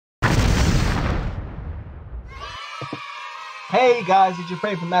Hey guys, it's your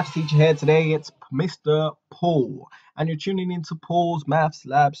favorite maths teacher here. Today it's Mr. Paul, and you're tuning into Paul's Maths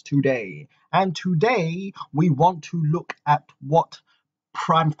Labs today. And today we want to look at what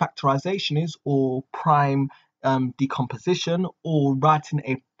prime factorization is, or prime decomposition, or writing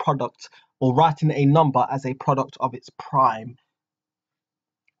a product, or writing a number as a product of its prime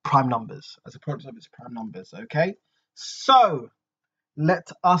numbers, Okay, so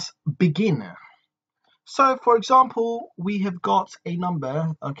let us begin. So, for example, we have got a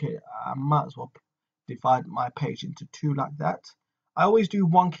number. Okay, I might as well divide my page into two like that. I always do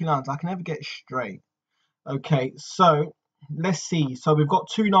wonky lines. I can never get it straight. Okay, so let's see. So we've got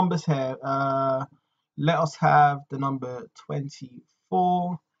two numbers here. Let us have the number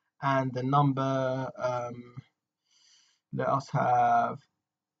 24 and the number, let us have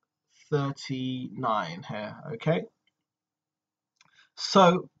 39 here. Okay,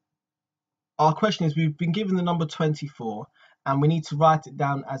 so our question is, we've been given the number 24 and we need to write it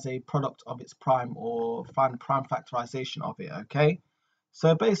down as a product of its prime, or find prime factorization of it. Okay,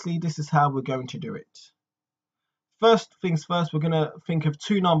 so basically this is how we're going to do it. First things first, we're going to think of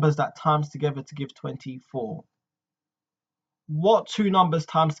two numbers that times together to give 24. What two numbers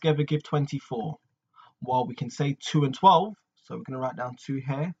times together give 24? Well, we can say 2 and 12, so we're going to write down 2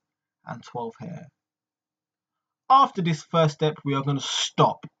 here and 12 here. After this first step, we are going to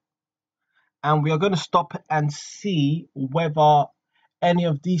stop. And we are going to stop and see whether any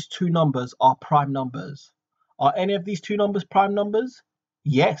of these two numbers are prime numbers. Are any of these two numbers prime numbers?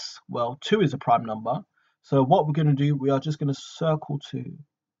 Yes. Well, 2 is a prime number. So what we're going to do, we are just going to circle 2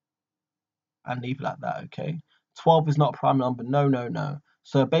 and leave it like that, okay? 12 is not a prime number. No, no, no.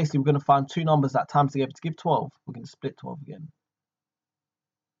 So basically, we're going to find two numbers that times together to give 12. We're going to split 12 again.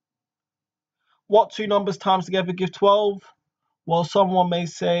 What two numbers times together give 12? Well, someone may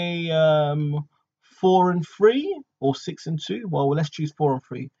say 4 and 3, or 6 and 2. Well, let's choose 4 and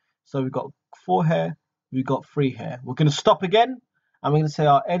 3. So we've got 4 here, we've got 3 here. We're going to stop again, and we're going to say,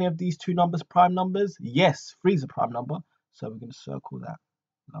 are any of these two numbers prime numbers? Yes, 3 is a prime number, so we're going to circle that.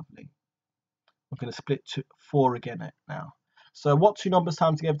 Lovely. We're going to split 4 again now. So what two numbers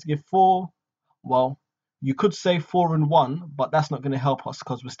times together to give 4? Well, you could say 4 and 1, but that's not going to help us,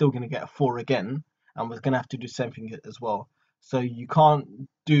 because we're still going to get a 4 again, and we're going to have to do the same thing as well. So when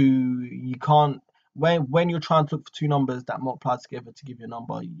you're trying to look for two numbers that multiply together to give you a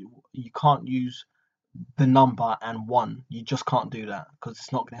number, you can't use the number and 1. You just can't do that, because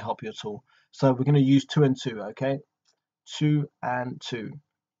it's not going to help you at all. So we're going to use 2 and 2, okay? 2 and 2.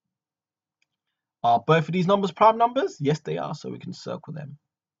 Are both of these numbers prime numbers? Yes, they are, so we can circle them.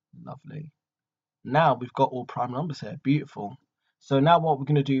 Lovely. Now we've got all prime numbers here. Beautiful. So now what we're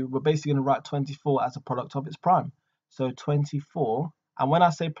going to do, we're basically going to write 24 as a product of its prime. So 24, and when I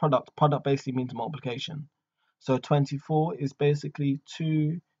say product basically means multiplication. So 24 is basically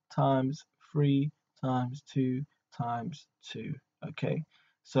 2 times 3 times 2 times 2. Okay,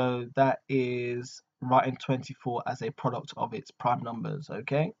 so that is writing 24 as a product of its prime numbers.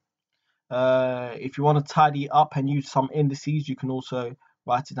 Okay, if you want to tidy it up and use some indices, you can also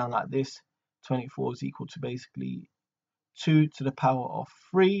write it down like this. 24 is equal to basically 2 to the power of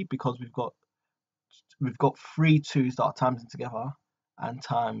 3, because we've got 3 2's that are timesing together, and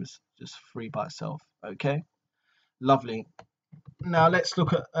times just 3 by itself. Okay, lovely. Now let's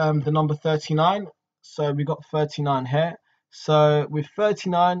look at the number 39. So we've got 39 here. So with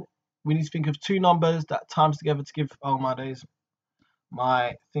 39, we need to think of two numbers that times together to give, oh my days,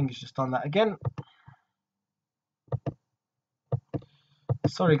 my thing has just done that again.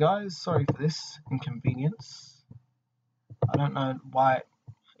 Sorry guys, sorry for this inconvenience. I don't know why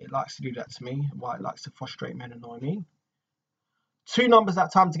it likes to do that to me, why it likes to frustrate me and annoy me. Two numbers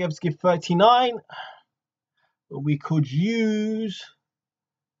that time together to give 39. We could use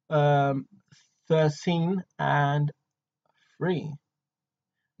 13 and 3.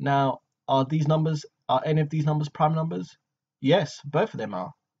 Now, are any of these numbers prime numbers? Yes, both of them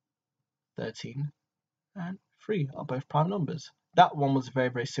are. 13 and 3 are both prime numbers. That one was a very,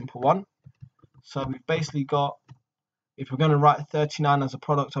 very simple one. So we've basically got, if we're going to write 39 as a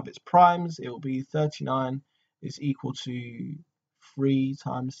product of its primes, it will be 39 is equal to 3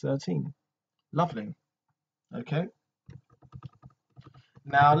 times 13. Lovely. Okay.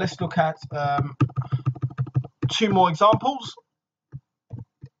 Now let's look at two more examples.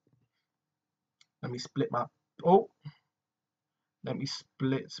 Let me split my, oh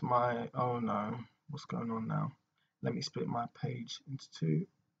no, what's going on now? Let me split my page into two.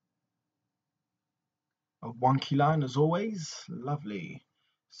 A wonky line as always. Lovely.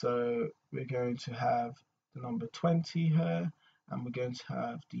 So we're going to have the number 20 here, and we're going to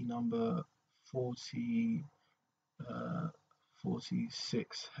have the number 40,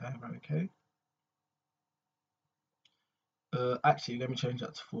 46 here, okay. Actually, let me change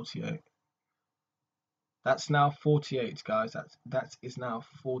that to 48. That's now 48, guys. That is now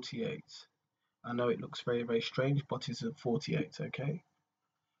 48. I know it looks very, very strange, but it's a 48, okay?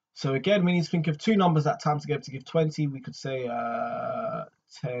 So again, we need to think of two numbers that time together to give 20. We could say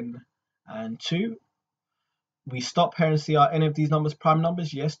 10 and 2. We stop here and see, are any of these numbers prime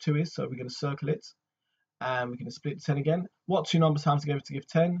numbers? Yes, 2 is, so we're going to circle it. And we're going to split 10 again. What two numbers time together to give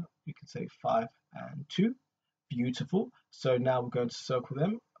 10? We can say 5 and 2. Beautiful. So now we're going to circle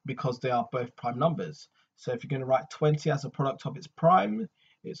them because they are both prime numbers. So if you're going to write 20 as a product of its prime,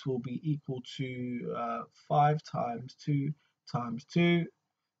 it will be equal to 5 times 2 times 2.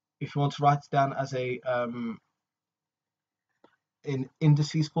 If you want to write it down as a in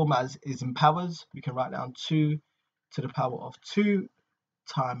indices format as is in powers, we can write down 2 to the power of 2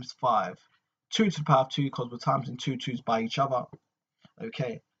 times 5. 2 to the power of 2 because we're timesing two 2's by each other.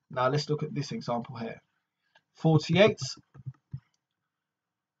 Okay, now let's look at this example here. 48.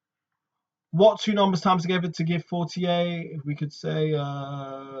 What two numbers times together to give 48? We could say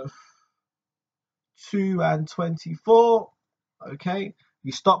 2 and 24. Okay,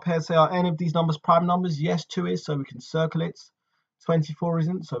 we stop here and say, are any of these numbers prime numbers? Yes, 2 is, so we can circle it. 24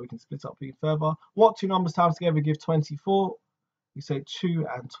 isn't, so we can split up even further. What two numbers times together give 24? We say 2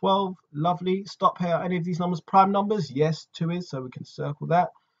 and 12. Lovely. Stop here. Are any of these numbers prime numbers? Yes, 2 is, so we can circle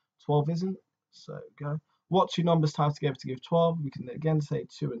that. 12 isn't, so go. What two numbers times together to give 12? We can again say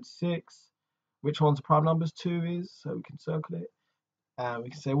 2 and 6. Which ones are prime numbers? 2 is, so we can circle it. And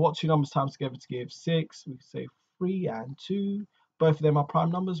we can say what two numbers times together to give 6? We can say 3 and 2. Both of them are prime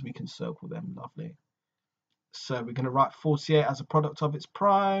numbers. We can circle them. Lovely. So we're going to write 48 as a product of its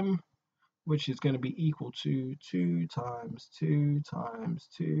prime, which is going to be equal to 2 times 2 times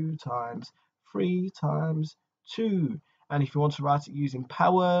 2 times 3 times 2. And if you want to write it using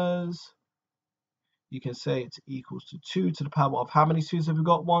powers, you can say it's equals to 2 to the power of how many 2's have we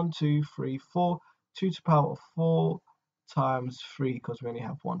got? 1, 2, 3, 4. 2 to the power of 4 times 3 because we only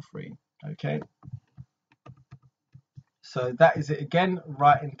have 1 3. Okay. So that is it again,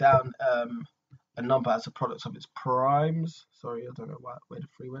 writing down a number as a product of its primes. Sorry, I don't know where the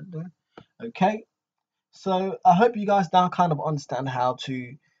 3 went there. Okay. So I hope you guys now kind of understand how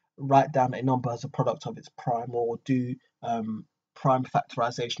to write down a number as a product of its prime, or do prime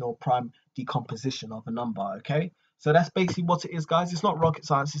factorization or prime decomposition of a number. Okay, so that's basically what it is, guys. It's not rocket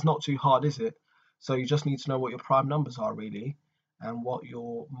science. It's not too hard, is it? So you just need to know what your prime numbers are really, and what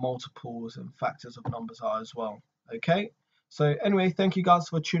your multiples and factors of numbers are as well. Okay, so anyway, thank you guys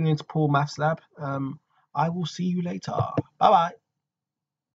for tuning into Paul Maths Lab. I will see you later. Bye bye.